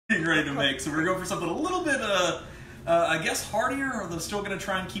getting ready to make. So we're going for something a little bit, I guess, heartier, although still going to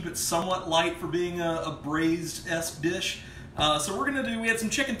try and keep it somewhat light for being a braised-esque dish. So we're going to do, we had some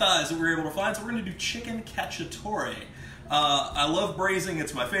chicken thighs that we were able to find, so we're going to do chicken cacciatore. I love braising.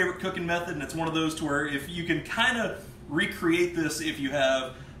 It's my favorite cooking method, and it's one of those to where if you can kind of recreate this if you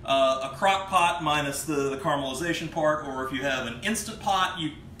have a crock pot minus the caramelization part, or if you have an Instant Pot,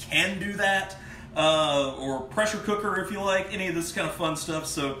 you can do that, or pressure cooker if you like, any of this kind of fun stuff.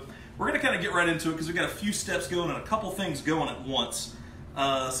 So we're going to kind of get right into it because we've got a few steps going and a couple things going at once.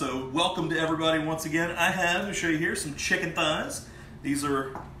 So welcome to everybody once again. I have, to show you here, some chicken thighs. These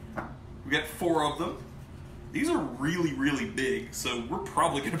are, we got 4 of them. These are really, really big, so we're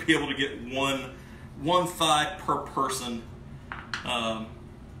probably going to be able to get one thigh per person. But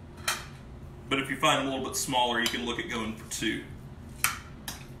if you find them a little bit smaller, you can look at going for 2.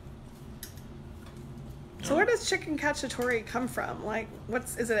 So where does chicken cacciatore come from? Like,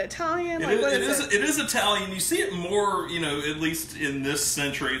 is it Italian? Like, what is it? It is Italian. You see it more, you know, at least in this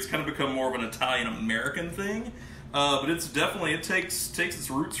century, it's kind of become more of an Italian-American thing. But it's definitely, it takes its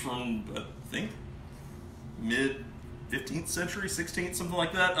roots from, I think, mid-15th century, 16th, something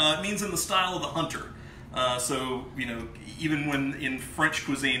like that. It means in the style of the hunter. So, you know, even when in French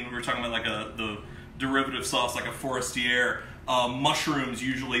cuisine, we were talking about like the derivative sauce, like a forestière, mushrooms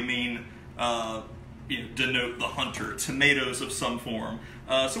usually mean, you know, denote the hunter, tomatoes of some form.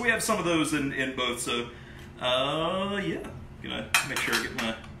 So we have some of those in both. So, yeah, gonna make sure I get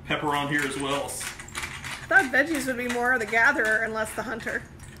my pepper on here as well. I thought veggies would be more the gatherer and less the hunter.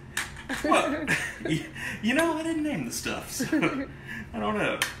 Well, you know, I didn't name the stuff, so I don't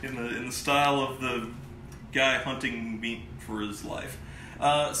know. In the style of the guy hunting meat for his life.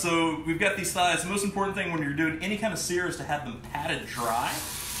 So we've got these thighs. The most important thing when you're doing any kind of sear is to have them patted dry,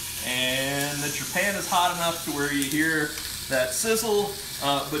 and that your pan is hot enough to where you hear that sizzle,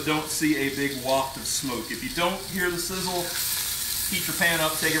 but don't see a big waft of smoke. If you don't hear the sizzle, heat your pan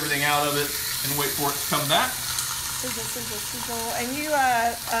up, take everything out of it, and wait for it to come back. Sizzle, sizzle, sizzle. And you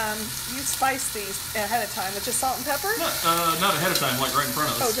spice these ahead of time with just salt and pepper? Not ahead of time, like right in front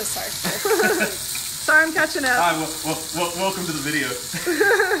of us. Oh, just sorry. Sorry, I'm catching up. Hi, welcome to the video.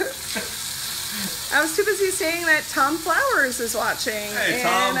 I was too busy saying that Tom Flowers is watching. Hey,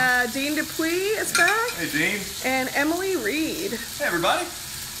 Tom. And Dean Dupuis is back. Hey, Dean. And Emily Reed. Hey, everybody.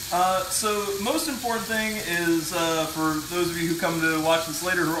 So most important thing is, for those of you who come to watch this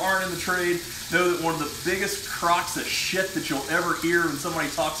later who aren't in the trade, know that one of the biggest crocks of shit that you'll ever hear when somebody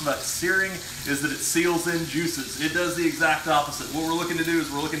talks about searing is that it seals in juices. It does the exact opposite. What we're looking to do is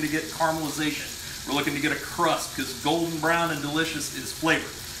we're looking to get caramelization. We're looking to get a crust because golden brown and delicious is flavor.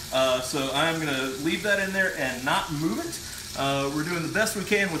 So I'm going to leave that in there and not move it. We're doing the best we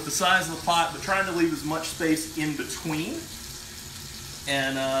can with the size of the pot, but trying to leave as much space in between.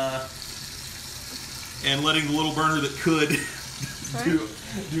 And letting the little burner that could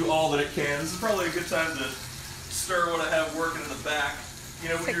do all that it can. This is probably a good time to stir what I have working in the back. You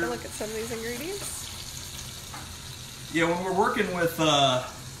know, Take a look at some of these ingredients. Yeah, when we're working with It'll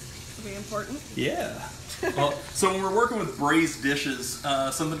be important. Yeah. Well, so when we're working with braised dishes,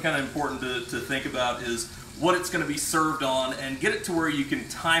 something kind of important to think about is what it's going to be served on, and get it to where you can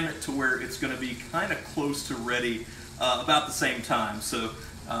time it to where it's going to be kind of close to ready about the same time. So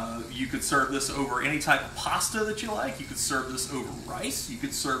you could serve this over any type of pasta that you like. You could serve this over rice. You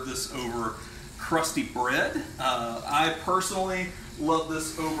could serve this over crusty bread. I personally love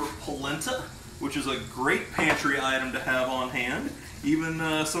this over polenta, which is a great pantry item to have on hand. Even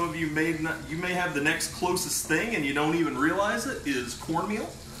some of you may have the next closest thing and you don't even realize it is cornmeal.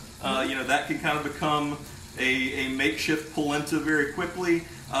 You know, that can kind of become a makeshift polenta very quickly.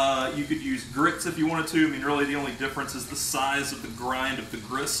 You could use grits if you wanted to. I mean, really the only difference is the size of the grind of the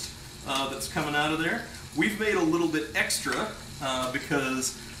grist that's coming out of there. We've made a little bit extra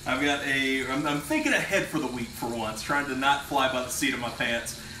because I've got I'm thinking ahead for the week for once, trying to not fly by the seat of my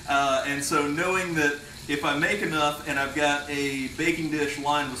pants. And so knowing that if I make enough and I've got a baking dish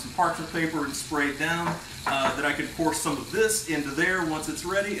lined with some parchment paper and sprayed down, that I can pour some of this into there once it's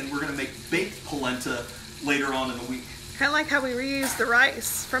ready, and we're going to make baked polenta later on in the week. Kind of like how we reuse the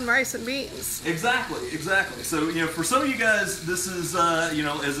rice from rice and beans. Exactly, exactly. So, you know, for some of you guys, this is, you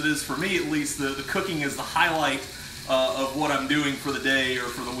know, as it is for me at least, the cooking is the highlight of what I'm doing for the day or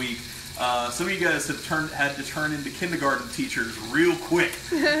for the week. Some of you guys have had to turn into kindergarten teachers real quick,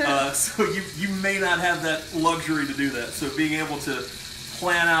 so you may not have that luxury to do that. So being able to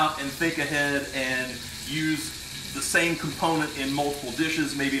plan out and think ahead and use the same component in multiple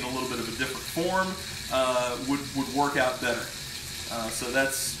dishes, maybe in a little bit of a different form, would work out better. So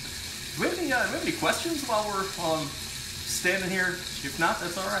that's. Do we have any questions while I'm standing here. If not,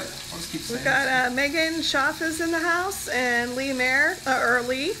 that's all right. I'll just keep We standing. got Megan Schaff is in the house, and Lee Mayer, or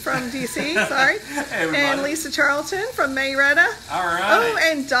Lee from DC, sorry. Hey, everybody. And Lisa Charlton from Mayretta. All right. Oh,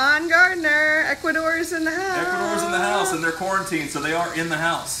 and Don Gardner, Ecuador's in the house. Ecuador's in the house, and they're quarantined, so they are in the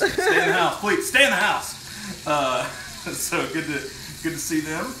house. Stay in the house, please. Stay in the house. So good to see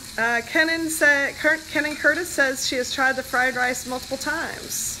them. Kenan Curtis says she has tried the fried rice multiple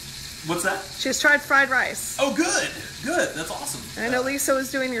times. What's that? She has tried fried rice. Oh, good. That's awesome. I know Lisa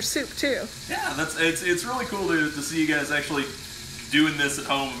was doing your soup too. Yeah, it's really cool to see you guys actually doing this at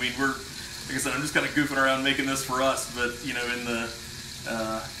home. I mean, like I said, I'm just kind of goofing around making this for us, but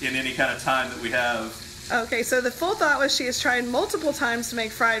in any kind of time that we have. Okay, so the full thought was she has tried multiple times to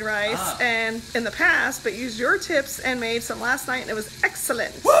make fried rice and in the past, but used your tips and made some last night, and it was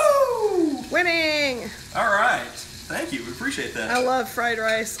excellent. Woo! Winning! All right. Thank you. We appreciate that. I love fried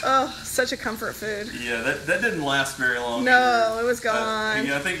rice. Oh, such a comfort food. Yeah, that didn't last very long. No, either. it was gone.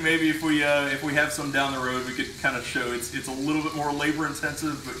 Yeah, I think maybe if we have some down the road, we could kind of show it's a little bit more labor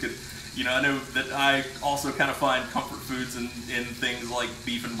intensive, but I know that I also kind of find comfort foods in things like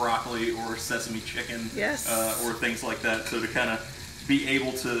beef and broccoli or sesame chicken. Yes. Or things like that. So to kind of be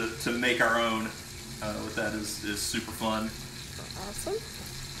able to make our own with that is super fun. Awesome.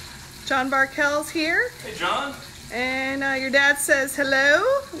 John Barkell's here. Hey, John. And your dad says hello.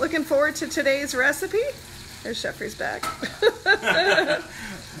 Looking forward to today's recipe. There's Jeffrey's back.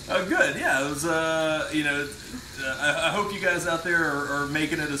 Good. Yeah, it was. I hope you guys out there are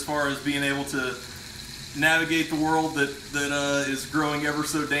making it as far as being able to navigate the world that is growing ever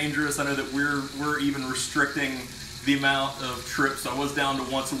so dangerous. I know that we're even restricting the amount of trips. I was down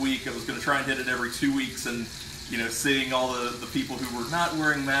to once a week. I was going to try and hit it every 2 weeks, and seeing all the people who were not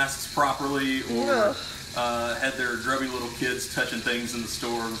wearing masks properly or had their grubby little kids touching things in the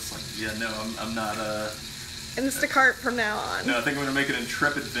store. It's like, yeah, no, I'm not. Instacart from now on. No, I think I'm going to make an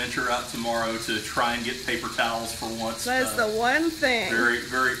intrepid venture out tomorrow to try and get paper towels for once. That is the one thing. Very,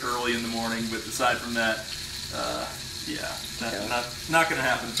 very early in the morning, but aside from that, not going to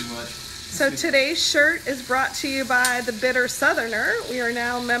happen too much. So today's shirt is brought to you by the Bitter Southerner. We are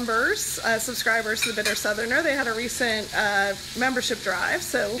now members, subscribers to the Bitter Southerner. They had a recent membership drive,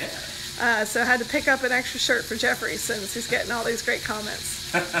 so I had to pick up an extra shirt for Jeffrey since he's getting all these great comments.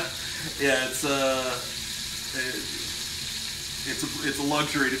 Yeah, it's a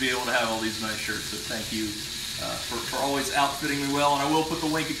luxury to be able to have all these nice shirts. So thank you for always outfitting me well. And I will put the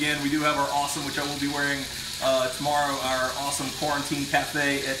link again. We do have our awesome, which I will be wearing tomorrow, our awesome quarantine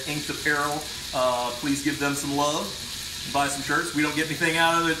cafe at Inked Apparel. Please give them some love. Buy some shirts. We don't get anything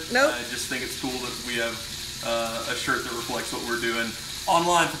out of it. Nope. I just think it's cool that we have a shirt that reflects what we're doing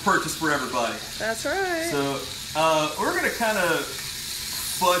online for purchase for everybody. That's right. So we're going to kind of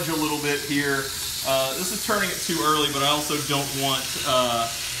fudge a little bit here. This is turning it too early, but I also don't want,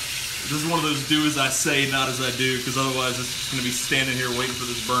 this is one of those do as I say, not as I do, because otherwise it's just going to be standing here waiting for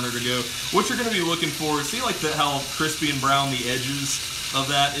this burner to go. What you're going to be looking for, see like how crispy and brown the edges of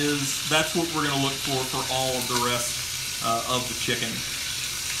that is? That's what we're going to look for all of the rest of the chicken.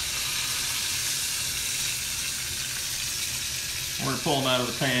 We're going to pull them out of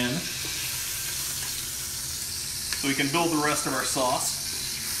the pan so we can build the rest of our sauce.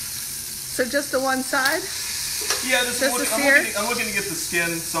 So just the one side? Yeah, I'm looking to get the skin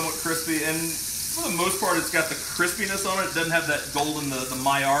somewhat crispy, and for the most part, it's got the crispiness on it. It doesn't have that golden, the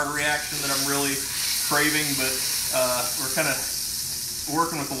Maillard reaction that I'm really craving, but we're kind of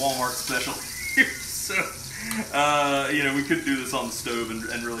working with the Walmart special here, so we could do this on the stove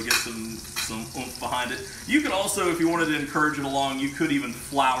and really get some oomph behind it. You could also, if you wanted to encourage it along, you could even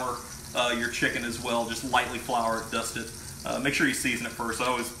flour your chicken as well. Just lightly flour it, dust it. Make sure you season it first.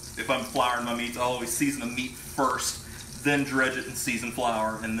 If I'm flouring my meats, I always season the meat first, then dredge it and season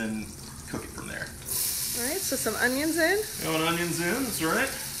flour, and then cook it from there. All right, so some onions in. Going onions in, that's right.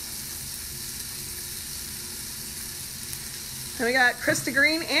 And we got Krista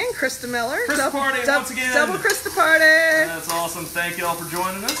Green and Krista Miller. Krista Party once again. Double Krista Party. That's awesome. Thank you all for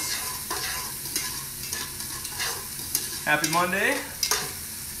joining us. Happy Monday.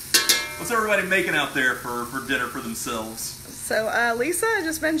 What's everybody making out there for dinner for themselves? So Lisa, I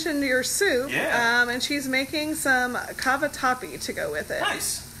just mentioned your soup, yeah. And she's making some cavatappi to go with it.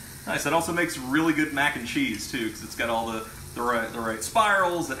 Nice. It also makes really good mac and cheese too, because it's got all the right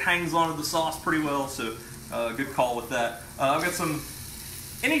spirals. It hangs onto the sauce pretty well, so good call with that. I've got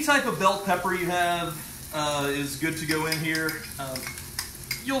any type of bell pepper you have is good to go in here.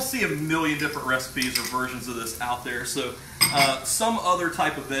 You'll see a million different recipes or versions of this out there. So some other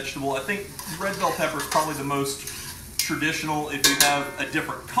type of vegetable. I think red bell pepper is probably the most traditional. If you have a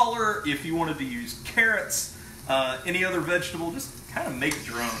different color, if you wanted to use carrots, any other vegetable, just kind of make it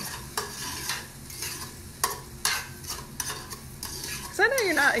your own. Because I know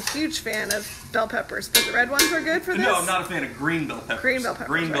you're not a huge fan of bell peppers, but the red ones are good for this? No, I'm not a fan of green bell peppers. Green bell peppers,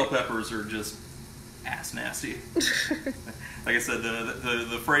 Green bell right. peppers are just ass nasty. Like I said,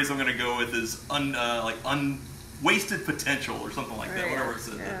 the phrase I'm going to go with is wasted potential or something like that, whatever it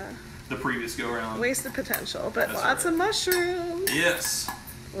said the previous go around. Wasted potential, but That's lots right. of mushrooms. Yes.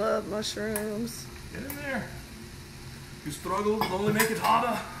 Love mushrooms. Get in there. You struggle, will only make it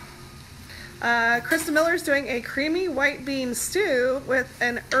harder. Krista Miller's doing a creamy white bean stew with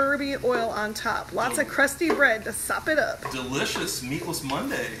an herby oil on top. Lots of crusty bread to sop it up. Delicious Meatless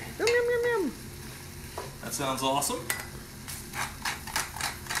Monday. Yum, yum, yum, yum. That sounds awesome.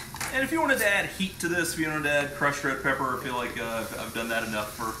 And if you wanted to add heat to this, if you wanted to add crushed red pepper, I feel like I've done that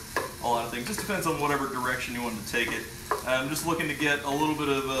enough for a lot of things. Just depends on whatever direction you wanted to take it. I'm just looking to get a little bit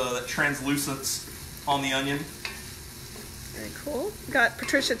of that translucence on the onion. Very cool. Got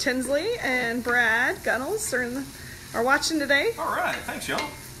Patricia Tinsley and Brad Gunnels are watching today. All right, thanks, y'all.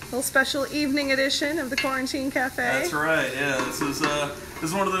 Little special evening edition of the Quarantine Cafe. That's right. Yeah, this is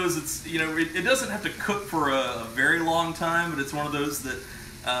one of those. It's it doesn't have to cook for a very long time, but it's one of those that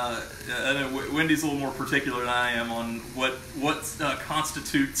I know Wendy's a little more particular than I am on what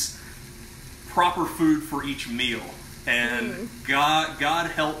constitutes proper food for each meal. And God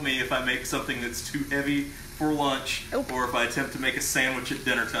help me if I make something that's too heavy for lunch, or if I attempt to make a sandwich at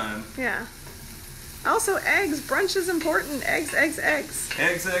dinner time. Yeah. Also, eggs. Brunch is important. Eggs, eggs, eggs.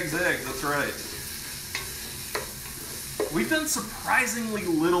 Eggs, eggs, eggs. That's right. We've done surprisingly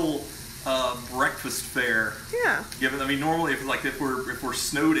little breakfast fare. Yeah. Normally if we're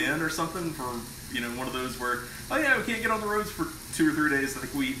snowed in or something for one of those where we can't get on the roads for 2 or 3 days. I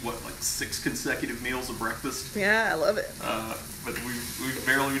think we eat 6 consecutive meals of breakfast. Yeah, I love it. But we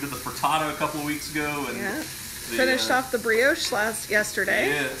did the frittata a couple of weeks ago, and finished off the brioche yesterday.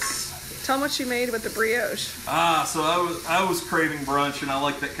 Yes. Tell them what you made with the brioche. So I was craving brunch, and I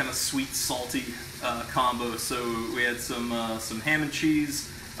like that kind of sweet salty combo. So we had some ham and cheese.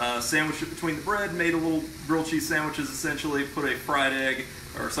 Sandwiched it between the bread, made a little grilled cheese sandwiches essentially, put a fried egg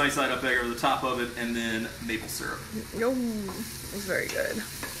or sunny side up egg over the top of it, and then maple syrup. Yum. It was very good.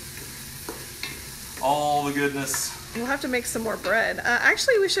 All the goodness. We'll have to make some more bread.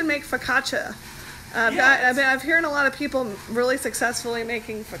 Actually, we should make focaccia. I've heard a lot of people really successfully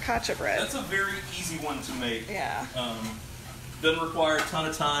making focaccia bread. That's a very easy one to make. Yeah. Doesn't require a ton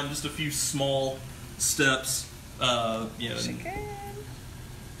of time, just a few small steps. Chicken.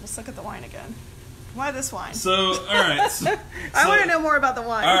 Let's look at the wine again. Why this wine? So, all right. I want to know more about the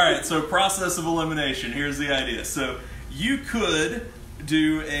wine. All right. So, process of elimination. Here's the idea. So, you could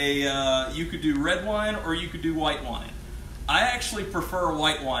do red wine or you could do white wine. I actually prefer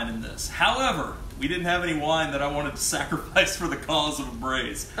white wine in this. However, we didn't have any wine that I wanted to sacrifice for the cause of a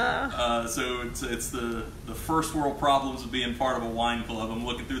braise. So it's the first world problems of being part of a wine club. I'm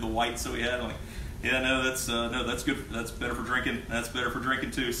looking through the whites that we had. I'm like, yeah, no, that's good. That's better for drinking. That's better for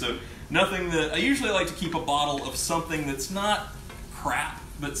drinking too. So nothing that I usually like to keep a bottle of something that's not crap,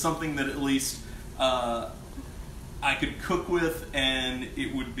 but something that at least I could cook with, and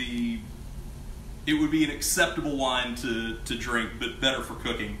it would be an acceptable wine to drink, but better for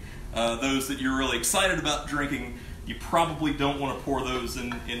cooking. Those that you're really excited about drinking, you probably don't want to pour those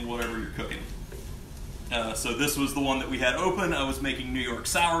in whatever you're cooking. So this was the one that we had open. I was making New York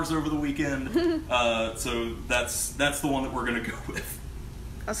sours over the weekend, so that's the one that we're going to go with.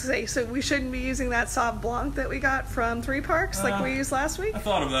 I was going to say, so we shouldn't be using that Sauv Blanc that we got from Three Parks like we used last week? I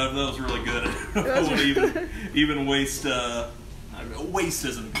thought about it. That was really good. I wouldn't even waste. Waste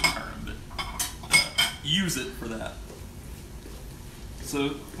isn't a good term, but use it for that. So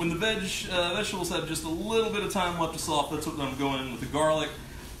when the vegetables have just a little bit of time left to soften, that's what I'm going in with the garlic.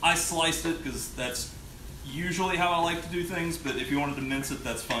 I sliced it because that's usually how I like to do things, but if you wanted to mince it,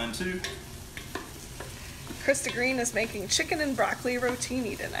 that's fine too. Krista Green is making chicken and broccoli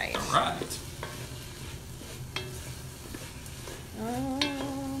rotini tonight. All right.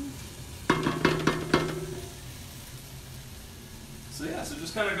 So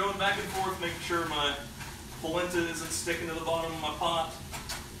just kind of going back and forth, making sure my polenta isn't sticking to the bottom of my pot.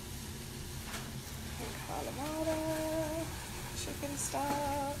 Kalamata, chicken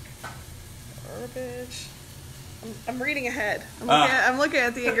stock, herbage. I'm reading ahead. I'm looking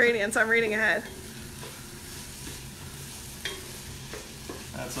at the ingredients. I'm reading ahead.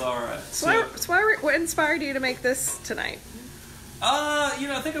 That's all right. So what inspired you to make this tonight?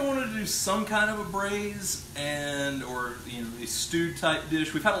 I think I wanted to do some kind of a braise or a stewed type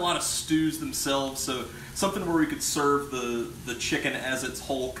dish. We've had a lot of stews themselves, so something where we could serve the chicken as it's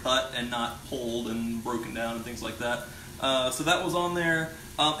whole cut and not pulled and broken down and things like that. So that was on there,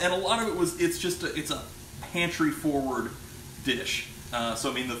 and a lot of it it's a pantry forward dish.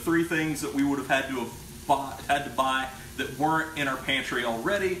 So I mean, the three things that we would have had to buy that weren't in our pantry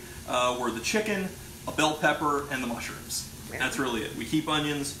already were the chicken, a bell pepper, and the mushrooms. That's really it. We keep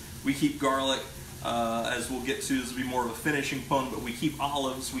onions, we keep garlic, as we'll get to. This will be more of a finishing component, but we keep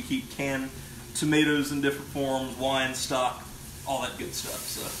olives, we keep canned tomatoes in different forms, wine, stock, all that good stuff.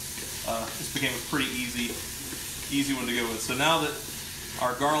 So this became a pretty easy one to go with. So now that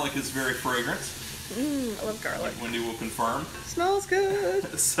our garlic is very fragrant, I love garlic. Wendy will confirm. Smells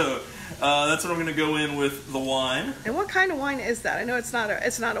good. So that's what I'm going to go in with the wine. And what kind of wine is that? I know it's not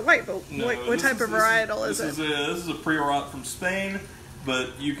a white, but no, what type of varietal is it? This is a Priorat from Spain,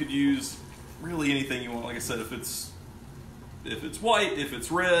 but you could use really anything you want. Like I said, if it's white, if it's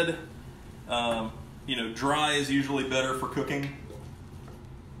red, dry is usually better for cooking.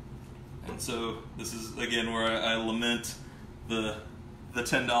 And so this is again where I lament the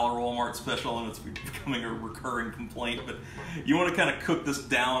 $10 Walmart special, and it's becoming a recurring complaint, but you want to kind of cook this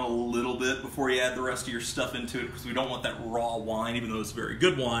down a little bit before you add the rest of your stuff into it, because we don't want that raw wine, even though it's very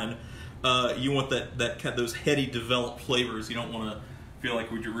good wine. You want those heady developed flavors. You don't want to feel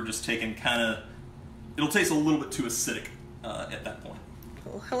like we're just taking it'll taste a little bit too acidic at that point.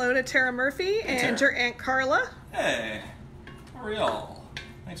 Well, hello to Tara Murphy and your Aunt Carla. Hey, how are y'all?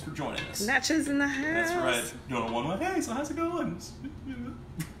 Thanks for joining us. Natchez in the house. That's right. Doing a one-way. Hey, so how's it going? So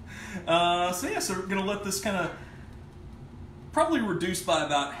we're gonna let this kind of probably reduce by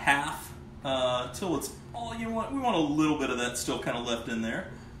about half till it's all. We want a little bit of that still kind of left in there.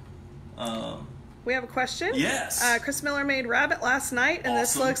 We have a question. Yes. Chris Miller made rabbit last night, and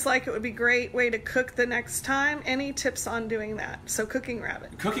This looks like it would be a great way to cook the next time. Any tips on doing that? So cooking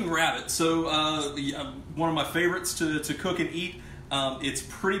rabbit. Cooking rabbit. So one of my favorites to cook and eat. It's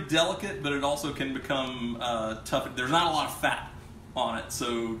pretty delicate, but it also can become tough. There's not a lot of fat on it,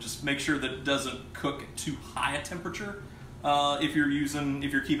 so just make sure that it doesn't cook at too high a temperature. If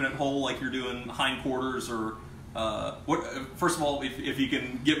you're keeping it whole, like you're doing hindquarters or first of all, if you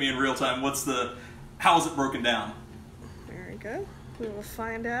can get me in real time, how is it broken down? Very good. We will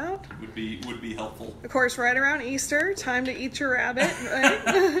find out. Would be helpful. Of course, right around Easter, time to eat your rabbit,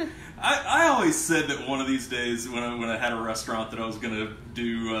 right? I always said that one of these days when I had a restaurant that I was going to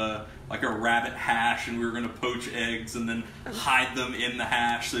do like a rabbit hash, and we were going to poach eggs and then hide them in the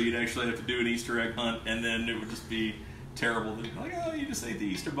hash, so you'd actually have to do an Easter egg hunt, and then it would just be terrible. Like, oh, you just ate the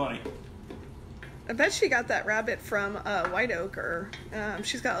Easter bunny. I bet she got that rabbit from White Oak, or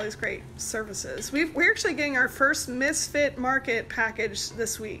she's got all these great services. We're actually getting our first Misfit Market package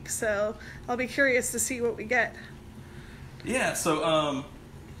this week, so I'll be curious to see what we get. Yeah, so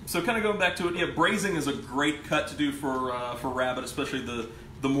kind of going back to it, yeah, braising is a great cut to do for rabbit, especially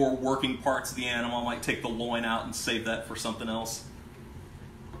the more working parts of the animal. I might take the loin out and save that for something else.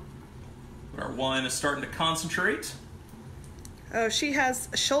 But our wine is starting to concentrate. Oh, she has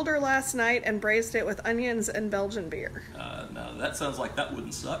shoulder last night and braised it with onions and Belgian beer. No, that sounds like that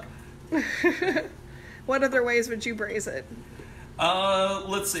wouldn't suck. What other ways would you braise it?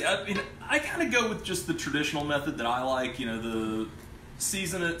 Let's see. I kind of go with just the traditional method that I like. The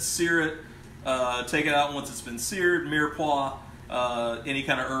season it, sear it, take it out once it's been seared, mirepoix, any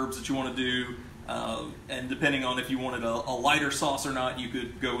kind of herbs that you want to do. And depending on if you wanted a lighter sauce or not, you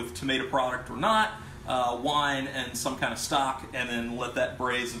could go with tomato product or not. Wine and some kind of stock, and then let that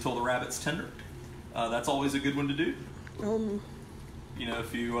braise until the rabbit's tender. That's always a good one to do.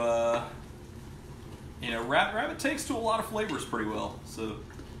 If you rabbit takes to a lot of flavors pretty well. So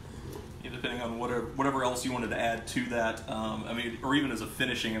depending on whatever else you wanted to add to that, or even as a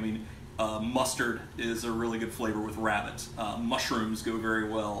finishing, mustard is a really good flavor with rabbit. Mushrooms go very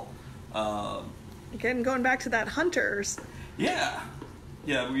well. Again, going back to that hunters. Yeah,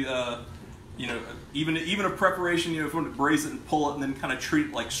 we. Even a preparation, if you want to braise it and pull it and then kind of treat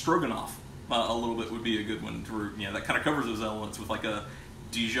it like stroganoff a little bit would be a good one. That kind of covers those elements with like a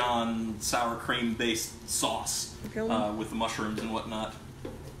Dijon sour cream based sauce with the mushrooms and whatnot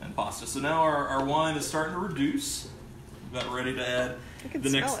and pasta. So now our wine is starting to reduce. We're about ready to add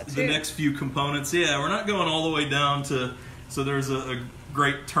the next few components. Yeah, we're not going all the way down to. So there's a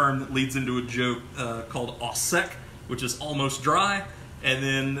great term that leads into a joke called au sec, which is almost dry. And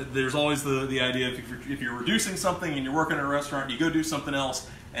then there's always the idea if you're reducing something and you're working at a restaurant, you go do something else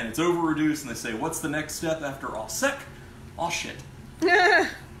and it's over reduced, and they say, what's the next step after au sec? Au shit. A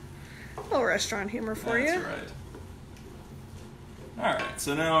little restaurant humor for you. That's right. All right,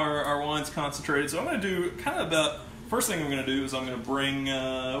 so now our wine's concentrated. So I'm going to do kind of about, first thing I'm going to do is I'm going to bring,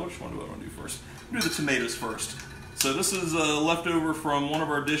 which one do I want to do first? I'm going to do the tomatoes first. So this is leftover from one of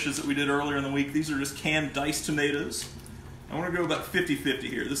our dishes that we did earlier in the week. These are just canned diced tomatoes. I want to go about 50-50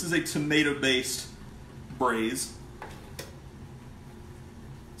 here. This is a tomato-based braise.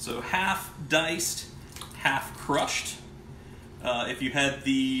 So half diced, half crushed. If you had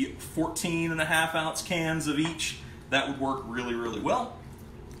the 14.5-ounce cans of each, that would work really, really well.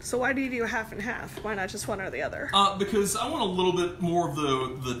 So why do you do half and half? Why not just one or the other? Because I want a little bit more of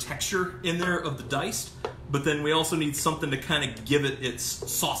the texture in there of the diced, but then we also need something to kind of give it its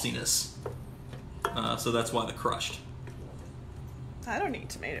sauciness. So that's why the crushed. I don't need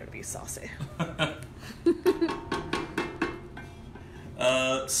tomato to be saucy.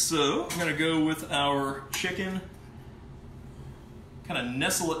 So I'm going to go with our chicken, kind of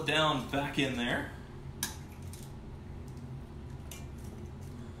nestle it down back in there.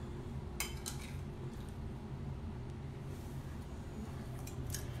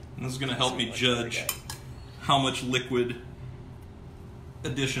 And this is going to help me judge how much liquid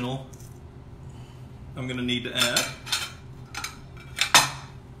additional I'm going to need to add.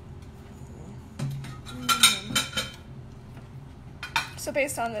 So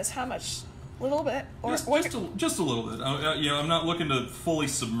based on this, how much? A little bit? Or just a little bit. You know, I'm not looking to fully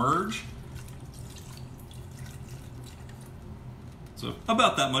submerge. So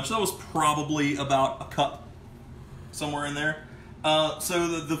about that much. That was probably about a cup, somewhere in there. So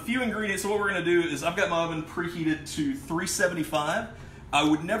the few ingredients, so what we're going to do is I've got my oven preheated to 375. I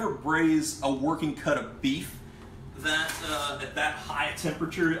would never braise a working cut of beef that at that high a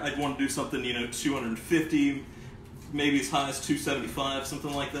temperature. I'd want to do something, you know, 250, maybe as high as 275,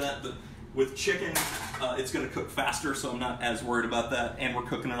 something like that. But with chicken, it's going to cook faster, so I'm not as worried about that. And we're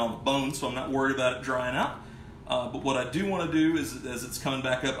cooking it on the bone, so I'm not worried about it drying out. But what I do want to do is, as it's coming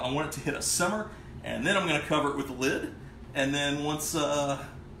back up, I want it to hit a simmer, and then I'm going to cover it with the lid. And then once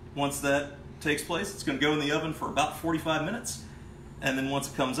that takes place, it's going to go in the oven for about 45 minutes. And then once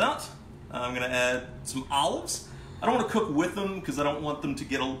it comes out, I'm going to add some olives. I don't want to cook with them because I don't want them to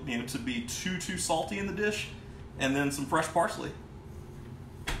get, you know, to be too salty in the dish. And then some fresh parsley.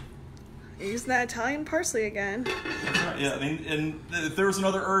 Using that Italian parsley again. That's right, yeah. I mean, and if there was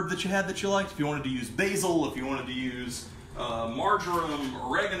another herb that you had that you liked, if you wanted to use basil, if you wanted to use marjoram,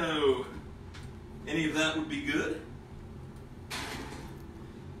 oregano, any of that would be good.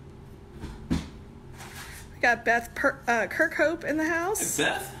 We got Beth Kirkhope in the house. Hey,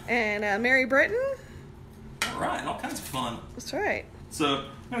 Beth. And Mary Britton. All right, all kinds of fun. That's right. So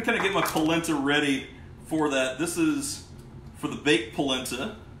I'm going to kind of get my polenta ready for that. This is for the baked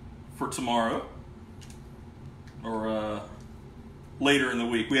polenta for tomorrow, or later in the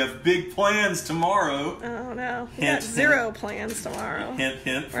week. We have big plans tomorrow. Oh no, we got zero plans tomorrow. Hint,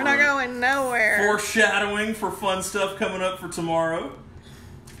 hint. We're not going nowhere. Foreshadowing for fun stuff coming up for tomorrow.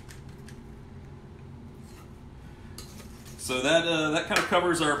 So that kind of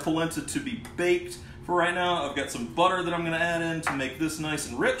covers our polenta to be baked. For right now, I've got some butter that I'm going to add in to make this nice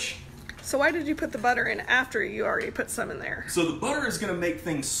and rich. So why did you put the butter in after you already put some in there? So the butter is going to make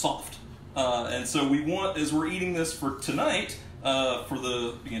things soft. And so we want, as we're eating this for tonight, to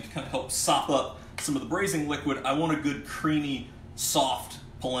kind of help sop up some of the braising liquid, I want a good creamy, soft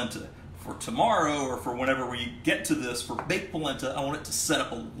polenta. For tomorrow, or for whenever we get to this, for baked polenta, I want it to set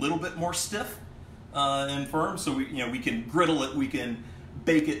up a little bit more stiff and firm, so we can griddle it, we can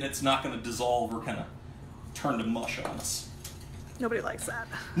bake it, and it's not going to dissolve or kind of turn to mush on us. Nobody likes that.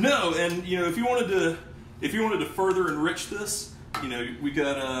 No, and if you wanted to further enrich this,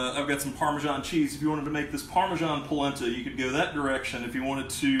 I've got some Parmesan cheese. If you wanted to make this Parmesan polenta, you could go that direction. If you wanted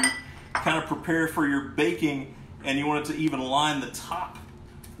to kind of prepare for your baking and you wanted to even line the top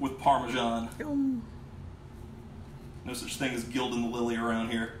with Parmesan. No such thing as gilding the lily around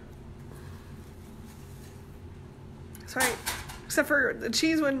here. That's right. Except for the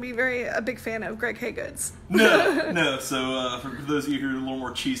cheese wouldn't be a big fan of Greg Haygoods. No. So for those of you who are a little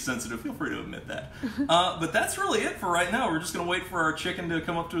more cheese sensitive, feel free to admit that. But that's really it for right now. We're just going to wait for our chicken to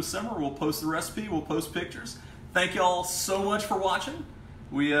come up to a simmer. We'll post the recipe. We'll post pictures. Thank you all so much for watching.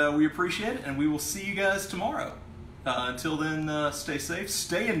 We appreciate it, and we will see you guys tomorrow. Until then, stay safe,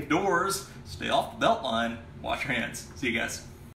 stay indoors, stay off the belt line, wash your hands. See you guys.